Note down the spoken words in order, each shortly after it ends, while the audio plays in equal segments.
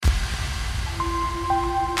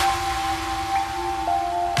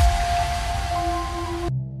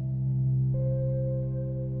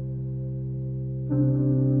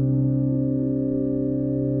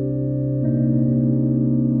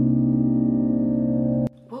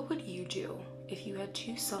had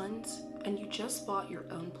 2 sons, and you just bought your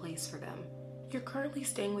own place for them. You're currently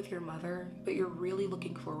staying with your mother, but you're really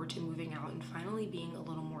looking forward to moving out and finally being a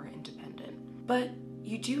little more independent. But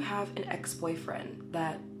you do have an ex-boyfriend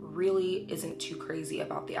that really isn't too crazy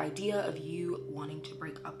about the idea of you wanting to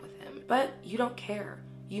break up with him. But you don't care.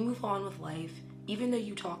 You move on with life, even though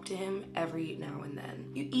you talk to him every now and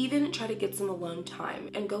then. You even try to get some alone time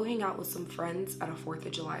and go hang out with some friends at a 4th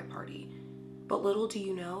of July party. But little do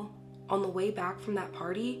you know, on the way back from that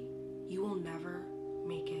party, you will never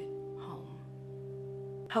make it home.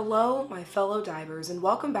 Hello, my fellow divers, and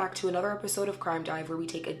welcome back to another episode of Crime Dive, where we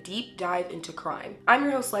take a deep dive into crime. I'm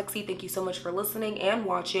your host, Lexi. Thank you so much for listening and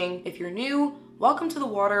watching. If you're new, welcome to the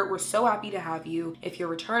water. We're so happy to have you. If you're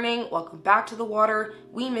returning, welcome back to the water.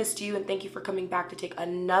 We missed you, and thank you for coming back to take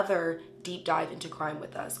another deep dive into crime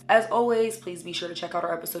with us. As always, please be sure to check out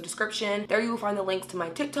our episode description. There you will find the links to my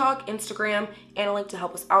TikTok, Instagram, and a link to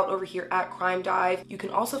help us out over here at Crime Dive. You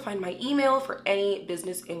can also find my email for any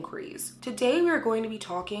business inquiries. Today, we are going to be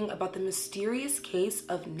talking about the mysterious case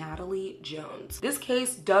of Natalie Jones. This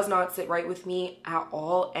case does not sit right with me at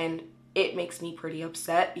all, and it makes me pretty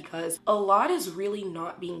upset because a lot is really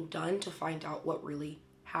not being done to find out what really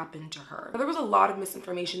happened to her. There was a lot of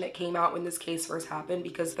misinformation that came out when this case first happened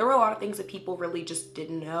because there were a lot of things that people really just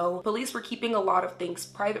didn't know. Police were keeping a lot of things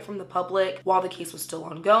private from the public while the case was still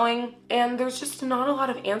ongoing, and there's just not a lot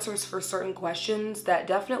of answers for certain questions that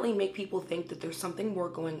definitely make people think that there's something more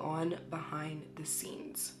going on behind the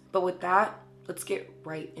scenes. But with that, let's get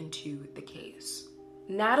right into the case.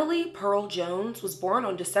 Natalie Pearl Jones was born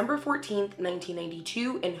on December 14th,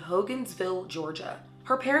 1992 in Hogansville, Georgia.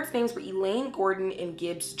 Her parents' names were Elaine Gordon and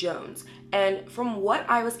Gibbs Jones, and from what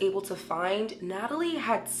I was able to find, Natalie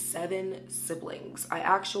had 7 siblings. I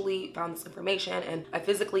actually found this information and I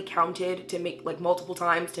physically counted to make multiple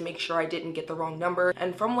times to make sure I didn't get the wrong number,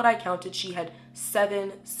 and from what I counted, she had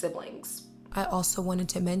 7 siblings. I also wanted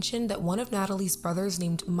to mention that one of Natalie's brothers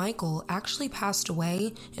named Michael actually passed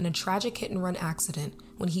away in a tragic hit-and-run accident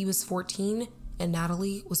when he was 14 and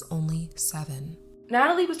Natalie was only 7.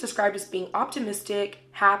 Natalie was described as being optimistic,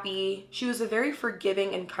 happy. She was a very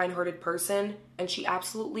forgiving and kind-hearted person, and she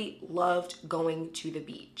absolutely loved going to the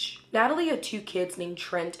beach. Natalie had 2 kids named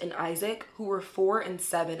Trent and Isaac, who were 4 and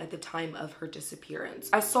 7 at the time of her disappearance.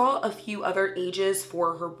 I saw a few other ages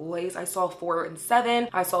for her boys. I saw 4 and 7.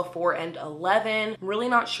 I saw 4 and 11. I'm really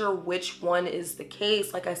not sure which one is the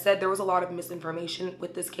case. Like I said, there was a lot of misinformation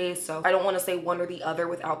with this case, so I don't want to say one or the other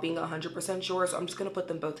without being 100% sure, so I'm just going to put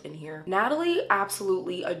them both in here. Natalie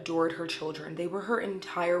absolutely adored her children. They were her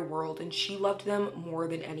entire world, and she loved them more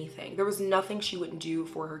than anything. There was nothing she wouldn't do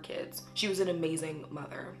for her kids. She was an amazing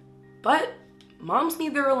mother. But moms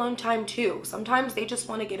need their alone time too. Sometimes they just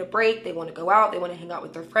want to get a break, they want to go out, they want to hang out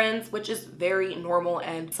with their friends, which is very normal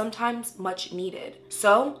and sometimes much needed.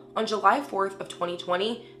 So, on July 4th of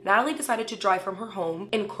 2020, Natalie decided to drive from her home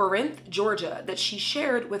in Corinth, Georgia, that she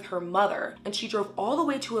shared with her mother, and she drove all the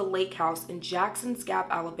way to a lake house in Jackson's Gap,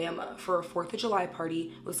 Alabama for a 4th of July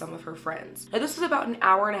party with some of her friends. Now, this was about an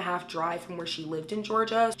hour-and-a-half drive from where she lived in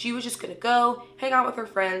Georgia. She was just gonna go, hang out with her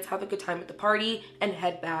friends, have a good time at the party, and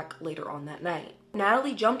head back later on that night.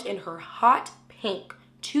 Natalie jumped in her hot pink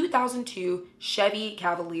 2002 Chevy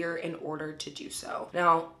Cavalier in order to do so.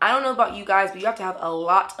 Now, I don't know about you guys, but you have to have a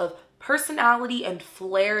lot of personality and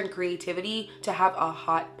flair and creativity to have a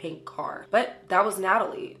hot pink car. But that was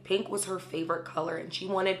Natalie. Pink was her favorite color and she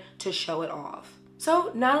wanted to show it off.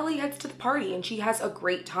 So Natalie heads to the party and she has a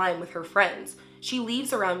great time with her friends. She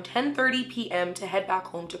leaves around 10:30 p.m. to head back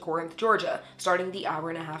home to Corinth, Georgia, starting the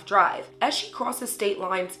hour-and-a-half drive. As she crosses state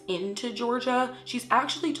lines into Georgia, she's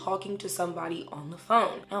actually talking to somebody on the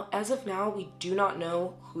phone. Now, as of now, we do not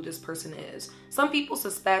know who this person is. Some people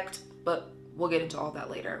suspect, but we'll get into all that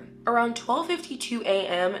later. Around 12:52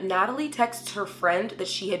 a.m., Natalie texts her friend that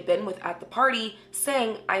she had been with at the party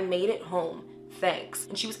saying, "I made it home. Thanks."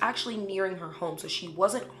 And she was actually nearing her home, so she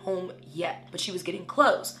wasn't home yet, but she was getting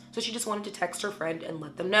close. So she just wanted to text her friend and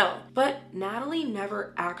let them know. But Natalie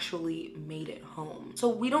never actually made it home. So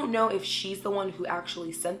we don't know if she's the one who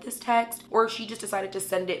actually sent this text or if she just decided to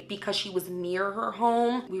send it because she was near her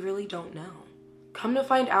home. We really don't know. Come to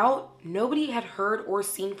find out, nobody had heard or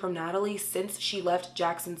seen from Natalie since she left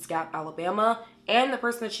Jackson's Gap, Alabama, and the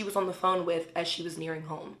person that she was on the phone with as she was nearing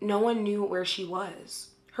home. No one knew where she was.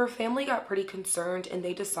 Her family got pretty concerned and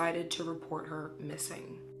they decided to report her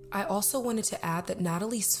missing. I also wanted to add that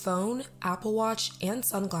Natalie's phone, Apple Watch, and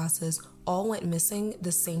sunglasses all went missing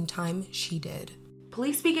the same time she did.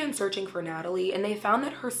 Police began searching for Natalie and they found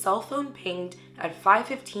that her cell phone pinged at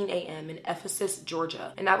 5:15 a.m. in Ephesus,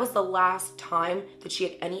 Georgia, and that was the last time that she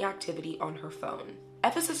had any activity on her phone.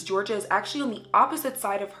 Ephesus, Georgia is actually on the opposite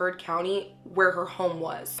side of Heard County where her home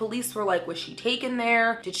was. Police were like, was she taken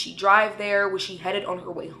there? Did she drive there? Was she headed on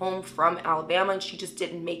her way home from Alabama and she just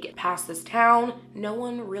didn't make it past this town? No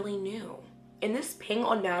one really knew. And this ping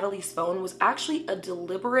on Natalie's phone was actually a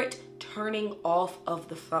deliberate turning off of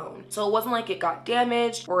the phone. So it wasn't like it got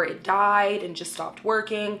damaged or it died and just stopped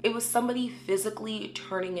working. It was somebody physically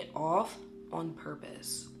turning it off on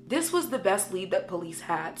purpose. This was the best lead that police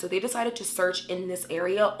had, so they decided to search in this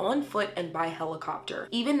area on foot and by helicopter.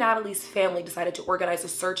 Even Natalie's family decided to organize a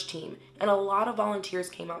search team, and a lot of volunteers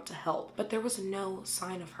came out to help, but there was no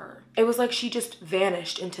sign of her. It was like she just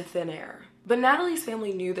vanished into thin air. But Natalie's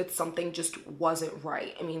family knew that something just wasn't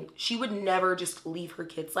right. I mean, she would never just leave her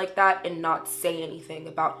kids like that and not say anything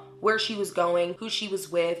about where she was going, who she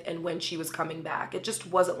was with, and when she was coming back. It just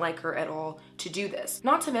wasn't like her at all to do this.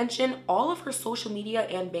 Not to mention, all of her social media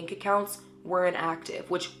and bank accounts were inactive,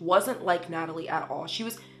 which wasn't like Natalie at all. She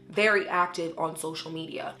was very active on social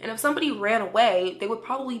media. And if somebody ran away, they would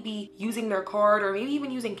probably be using their card or maybe even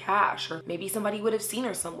using cash, or maybe somebody would have seen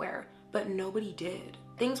her somewhere, but nobody did.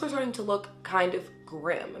 Things were starting to look kind of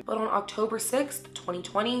grim. But on October 6th,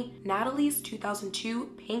 2020, Natalie's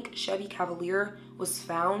 2002 pink Chevy Cavalier was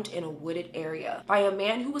found in a wooded area by a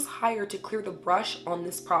man who was hired to clear the brush on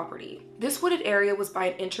this property. This wooded area was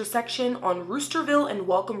by an intersection on Roosterville and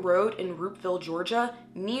Welcome Road in Roopville, Georgia,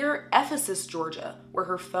 near Ephesus, Georgia, where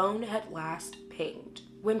her phone had last pinged.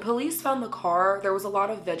 When police found the car, there was a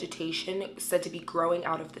lot of vegetation said to be growing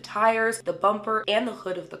out of the tires, the bumper, and the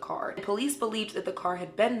hood of the car. And police believed that the car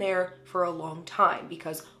had been there for a long time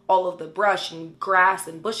because all of the brush and grass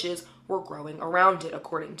and bushes were growing around it,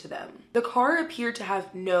 according to them. The car appeared to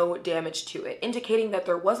have no damage to it, indicating that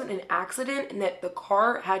there wasn't an accident and that the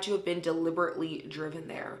car had to have been deliberately driven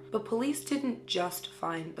there. But police didn't just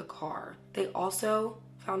find the car. They also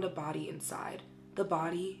found a body inside, the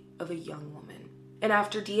body of a young woman. And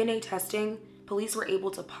after DNA testing, police were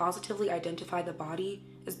able to positively identify the body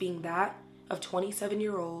as being that of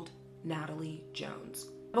 27-year-old Natalie Jones.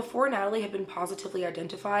 Before Natalie had been positively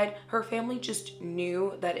identified, her family just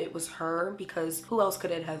knew that it was her because who else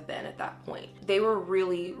could it have been at that point? They were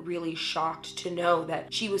really, really shocked to know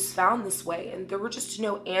that she was found this way and there were just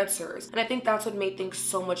no answers. And I think that's what made things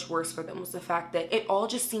so much worse for them, was the fact that it all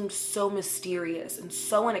just seemed so mysterious and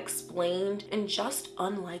so unexplained and just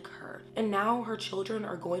unlike her. And now her children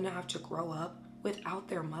are going to have to grow up without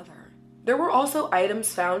their mother. There were also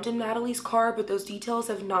items found in Natalie's car, but those details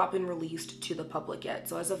have not been released to the public yet.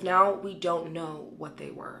 So as of now, we don't know what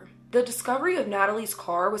they were. The discovery of Natalie's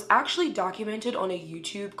car was actually documented on a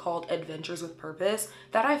YouTube called Adventures with Purpose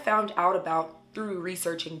that I found out about through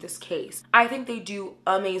researching this case. I think they do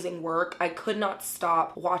amazing work. I could not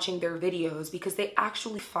stop watching their videos because they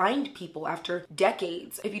actually find people after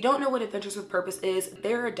decades. If you don't know what Adventures with Purpose is,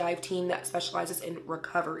 they're a dive team that specializes in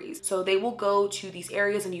recoveries. So they will go to these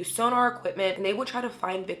areas and use sonar equipment and they will try to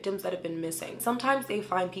find victims that have been missing. Sometimes they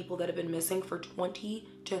find people that have been missing for 20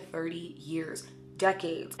 to 30 years,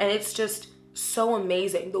 decades. And it's just so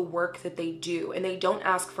amazing the work that they do, and they don't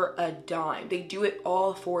ask for a dime. They do it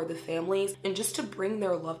all for the families and just to bring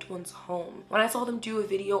their loved ones home. When I saw them do a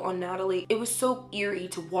video on Natalie, it was so eerie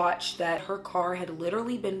to watch that her car had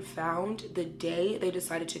literally been found the day they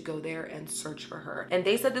decided to go there and search for her. And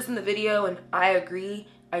they said this in the video, and I agree.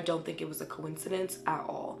 I don't think it was a coincidence at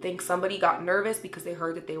all. I think somebody got nervous because they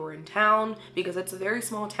heard that they were in town, because it's a very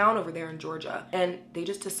small town over there in Georgia, and they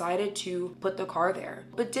just decided to put the car there.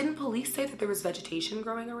 But didn't police say that there was vegetation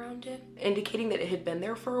growing around it, indicating that it had been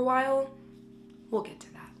there for a while? We'll get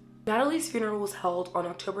to that. Natalie's funeral was held on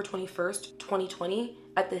October 21st, 2020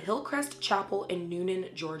 at the Hillcrest Chapel in Noonan,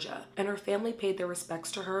 Georgia, and her family paid their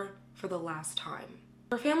respects to her for the last time.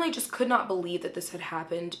 Her family just could not believe that this had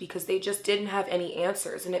happened because they just didn't have any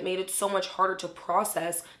answers, and it made it so much harder to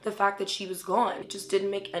process the fact that she was gone. It just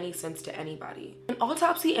didn't make any sense to anybody. An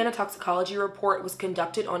autopsy and a toxicology report was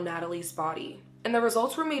conducted on Natalie's body, and the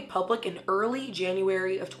results were made public in early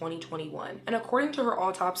January of 2021. And according to her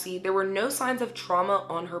autopsy, there were no signs of trauma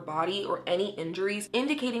on her body or any injuries,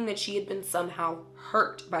 indicating that she had been somehow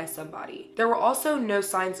hurt by somebody. There were also no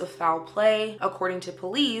signs of foul play, according to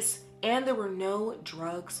police, and there were no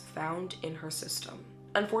drugs found in her system.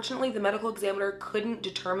 Unfortunately, the medical examiner couldn't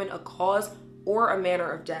determine a cause or a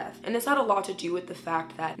manner of death. And this had a lot to do with the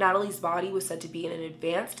fact that Natalie's body was said to be in an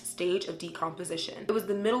advanced stage of decomposition. It was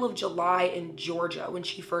the middle of July in Georgia when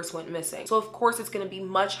she first went missing. So of course it's going to be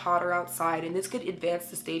much hotter outside, and this could advance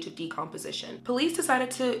the stage of decomposition. Police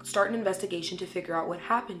decided to start an investigation to figure out what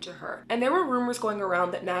happened to her. And there were rumors going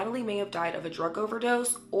around that Natalie may have died of a drug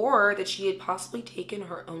overdose or that she had possibly taken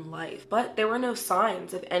her own life. But there were no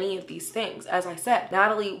signs of any of these things. As I said,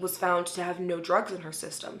 Natalie was found to have no drugs in her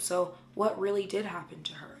system. So what really did happen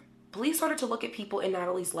to her? Police started to look at people in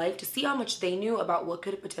Natalie's life to see how much they knew about what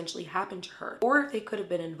could have potentially happened to her, or if they could have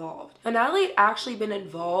been involved. Now, Natalie had actually been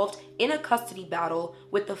involved in a custody battle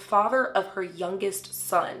with the father of her youngest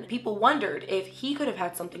son. People wondered if he could have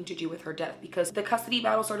had something to do with her death, because the custody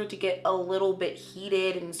battle started to get a little bit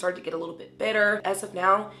heated and started to get a little bit bitter. As of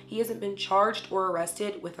now, he hasn't been charged or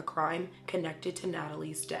arrested with a crime connected to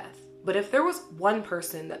Natalie's death. But if there was one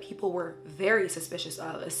person that people were very suspicious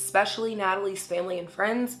of, especially Natalie's family and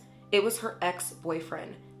friends, it was her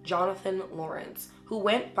ex-boyfriend, Jonathan Lawrence, who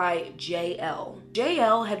went by JL.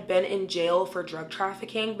 JL had been in jail for drug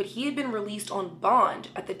trafficking, but he had been released on bond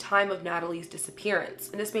at the time of Natalie's disappearance.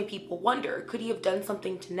 And this made people wonder, could he have done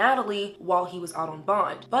something to Natalie while he was out on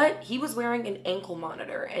bond? But he was wearing an ankle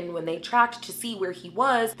monitor, and when they tracked to see where he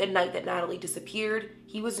was the night that Natalie disappeared,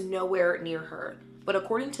 he was nowhere near her. But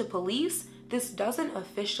according to police, this doesn't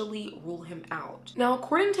officially rule him out. Now,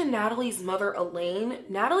 according to Natalie's mother, Elaine,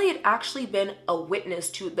 Natalie had actually been a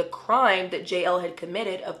witness to the crime that JL had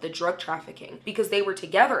committed of the drug trafficking, because they were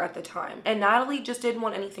together at the time. And Natalie just didn't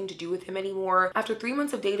want anything to do with him anymore. After 3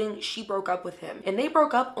 months of dating, she broke up with him. And they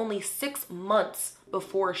broke up only 6 months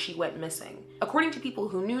before she went missing. According to people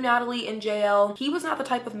who knew Natalie and JL, he was not the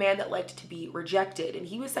type of man that liked to be rejected, and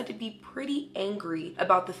he was said to be pretty angry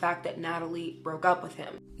about the fact that Natalie broke up with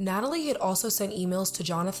him. Natalie had also sent emails to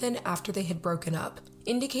Jonathan after they had broken up,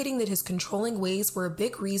 indicating that his controlling ways were a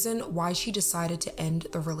big reason why she decided to end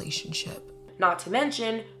the relationship. Not to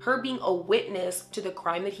mention, her being a witness to the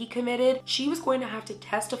crime that he committed, she was going to have to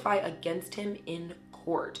testify against him in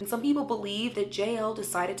court. And some people believe that JL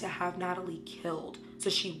decided to have Natalie killed so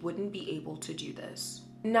she wouldn't be able to do this.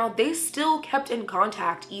 Now, they still kept in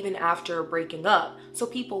contact even after breaking up, so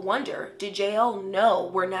people wonder, did JL know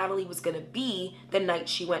where Natalie was going to be the night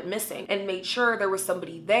she went missing and made sure there was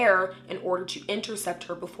somebody there in order to intercept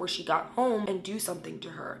her before she got home and do something to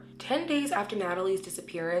her? 10 days after Natalie's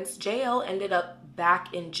disappearance, JL ended up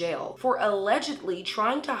back in jail for allegedly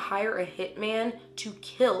trying to hire a hitman to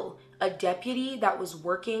kill a deputy that was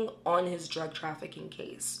working on his drug trafficking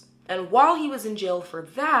case. And while he was in jail for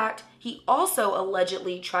that, he also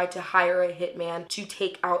allegedly tried to hire a hitman to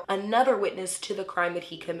take out another witness to the crime that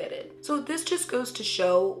he committed. So this just goes to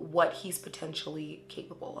show what he's potentially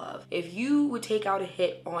capable of. If you would take out a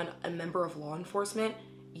hit on a member of law enforcement,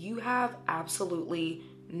 you have absolutely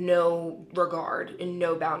no regard and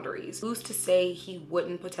no boundaries. Who's to say he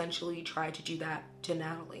wouldn't potentially try to do that to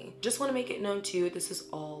Natalie? Just want to make it known too, this is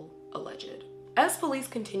all alleged. As police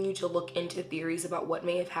continue to look into theories about what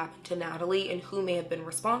may have happened to Natalie and who may have been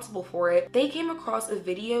responsible for it, they came across a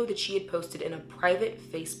video that she had posted in a private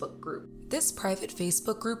Facebook group. This private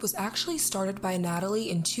Facebook group was actually started by Natalie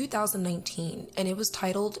in 2019, and it was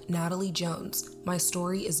titled Natalie Jones, My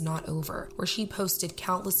Story Is Not Over, where she posted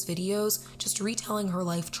countless videos just retelling her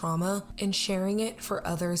life trauma and sharing it for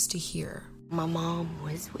others to hear. My mom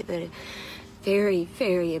was with a very,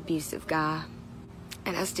 very abusive guy.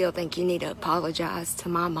 And I still think you need to apologize to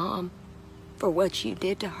my mom for what you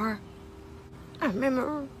did to her. I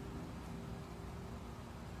remember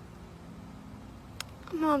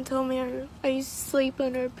Mom told me I used to sleep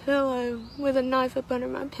under a pillow with a knife up under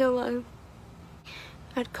my pillow.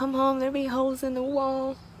 I'd come home, there'd be holes in the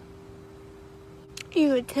wall. You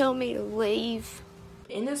would tell me to leave.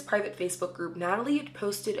 In this private Facebook group, Natalie had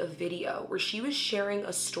posted a video where she was sharing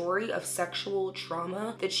a story of sexual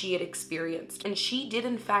trauma that she had experienced. And she did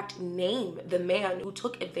in fact name the man who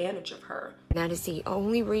took advantage of her. That is the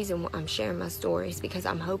only reason why I'm sharing my stories, because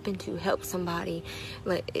I'm hoping to help somebody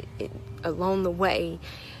along the way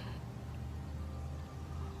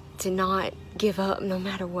to not give up no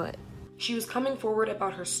matter what. She was coming forward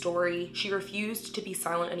about her story. She refused to be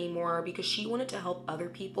silent anymore because she wanted to help other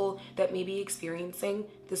people that may be experiencing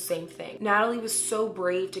the same thing. Natalie was so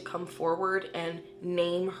brave to come forward and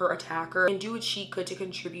name her attacker and do what she could to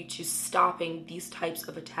contribute to stopping these types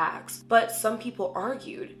of attacks. But some people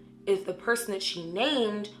argued if the person that she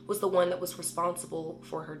named was the one that was responsible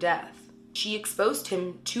for her death. She exposed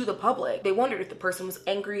him to the public. They wondered if the person was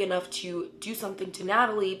angry enough to do something to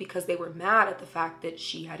Natalie because they were mad at the fact that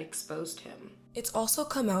she had exposed him. It's also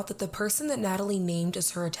come out that the person that Natalie named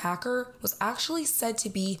as her attacker was actually said to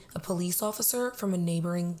be a police officer from a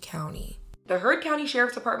neighboring county. The Heard County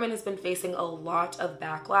Sheriff's Department has been facing a lot of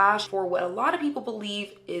backlash for what a lot of people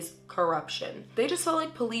believe is corruption. They just felt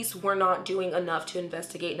like police were not doing enough to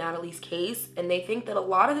investigate Natalie's case, and they think that a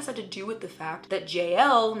lot of this had to do with the fact that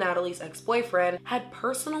JL, Natalie's ex-boyfriend, had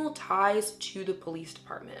personal ties to the police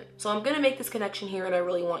department. So I'm gonna make this connection here, and I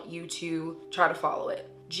really want you to try to follow it.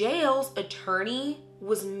 JL's attorney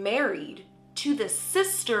was married to the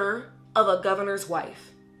sister of a governor's wife.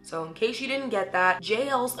 So in case you didn't get that,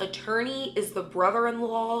 JL's attorney is the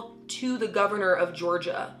brother-in-law to the governor of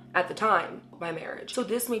Georgia at the time by marriage. So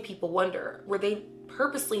this made people wonder, were they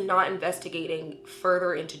purposely not investigating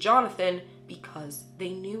further into Jonathan because they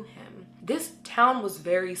knew him? This town was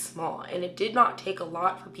very small, and it did not take a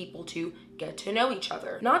lot for people to get to know each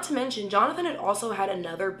other. Not to mention, Jonathan had also had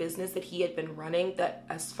another business that he had been running that,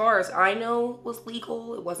 as far as I know, was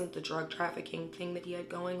legal. It wasn't the drug trafficking thing that he had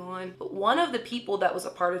going on. But one of the people that was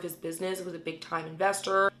a part of his business was a big time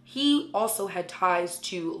investor. He also had ties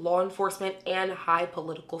to law enforcement and high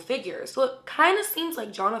political figures. So it kind of seems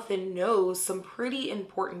like Jonathan knows some pretty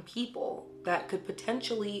important people that could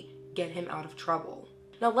potentially get him out of trouble.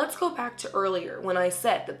 Now let's go back to earlier when I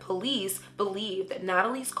said the police believed that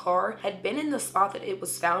Natalie's car had been in the spot that it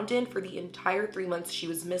was found in for the entire 3 months she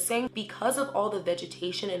was missing because of all the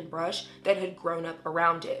vegetation and brush that had grown up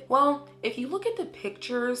around it. Well, if you look at the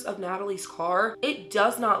pictures of Natalie's car, it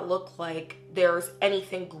does not look like there's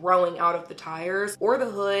anything growing out of the tires or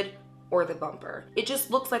the hood or the bumper. It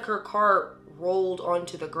just looks like her car rolled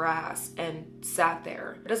onto the grass and sat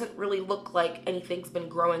there. It doesn't really look like anything's been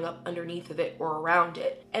growing up underneath of it or around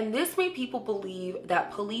it. And this made people believe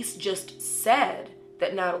that police just said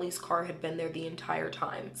that Natalie's car had been there the entire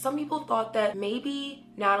time. Some people thought that maybe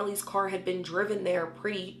Natalie's car had been driven there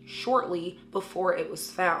pretty shortly before it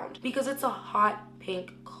was found, because it's a hot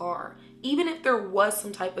pink car. Even if there was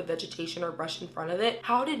some type of vegetation or brush in front of it,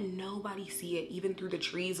 how did nobody see it even through the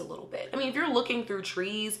trees a little bit? I mean, if you're looking through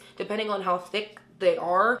trees, depending on how thick they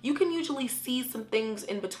are, you can usually see some things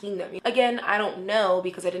in between them. Again, I don't know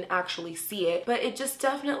because I didn't actually see it, but it just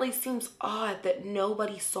definitely seems odd that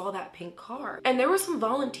nobody saw that pink car. And there were some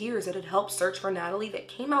volunteers that had helped search for Natalie that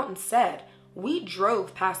came out and said, we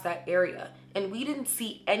drove past that area and we didn't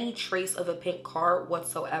see any trace of a pink car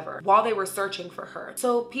whatsoever while they were searching for her.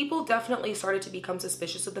 So people definitely started to become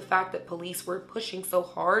suspicious of the fact that police were pushing so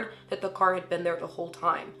hard that the car had been there the whole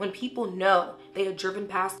time, when people know they had driven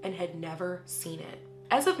past and had never seen it.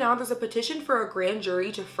 As of now, there's a petition for a grand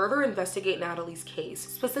jury to further investigate Natalie's case,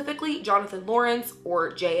 specifically Jonathan Lawrence,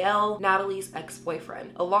 or JL, Natalie's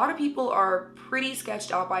ex-boyfriend. A lot of people are pretty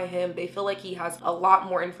sketched out by him. They feel like he has a lot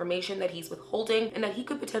more information that he's withholding and that he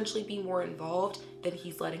could potentially be more involved than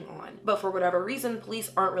he's letting on. But for whatever reason,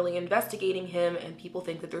 police aren't really investigating him, and people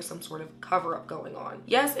think that there's some sort of cover-up going on.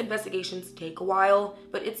 Yes, investigations take a while,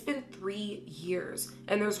 but it's been 3 years,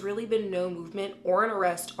 and there's really been no movement or an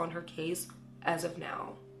arrest on her case as of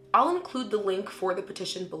now. I'll include the link for the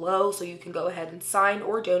petition below so you can go ahead and sign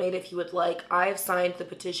or donate if you would like. I've signed the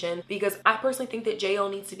petition because I personally think that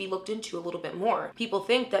JL needs to be looked into a little bit more. People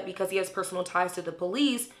think that because he has personal ties to the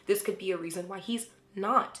police, this could be a reason why he's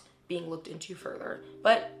not being looked into further.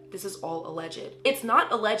 But this is all alleged. It's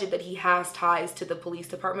not alleged that he has ties to the police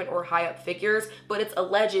department or high up figures, but it's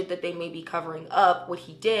alleged that they may be covering up what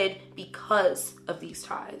he did because of these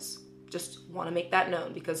ties. Just want to make that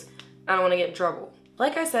known because I don't want to get in trouble.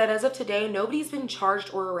 Like I said, as of today, nobody's been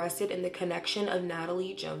charged or arrested in the connection of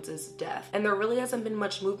Natalie Jones's death, and there really hasn't been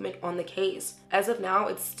much movement on the case. As of now,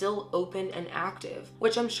 it's still open and active,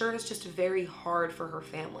 which I'm sure is just very hard for her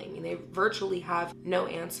family. I mean, they virtually have no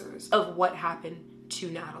answers of what happened to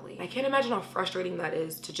Natalie. I can't imagine how frustrating that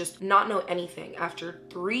is to just not know anything after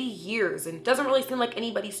 3 years, and it doesn't really seem like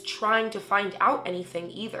anybody's trying to find out anything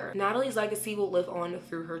either. Natalie's legacy will live on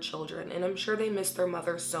through her children, and I'm sure they miss their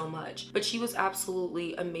mother so much, but she was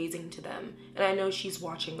absolutely amazing to them, and I know she's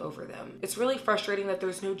watching over them. It's really frustrating that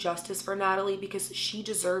there's no justice for Natalie because she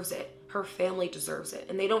deserves it. Her family deserves it,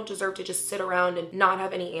 and they don't deserve to just sit around and not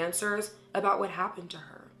have any answers about what happened to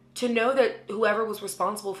her. To know that whoever was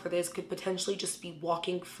responsible for this could potentially just be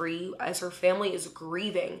walking free as her family is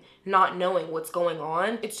grieving, not knowing what's going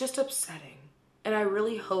on, it's just upsetting. And I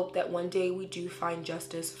really hope that one day we do find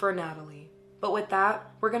justice for Natalie. But with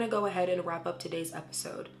that, we're going to go ahead and wrap up today's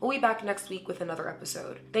episode. We'll be back next week with another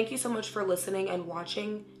episode. Thank you so much for listening and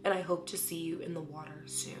watching, and I hope to see you in the water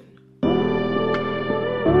soon.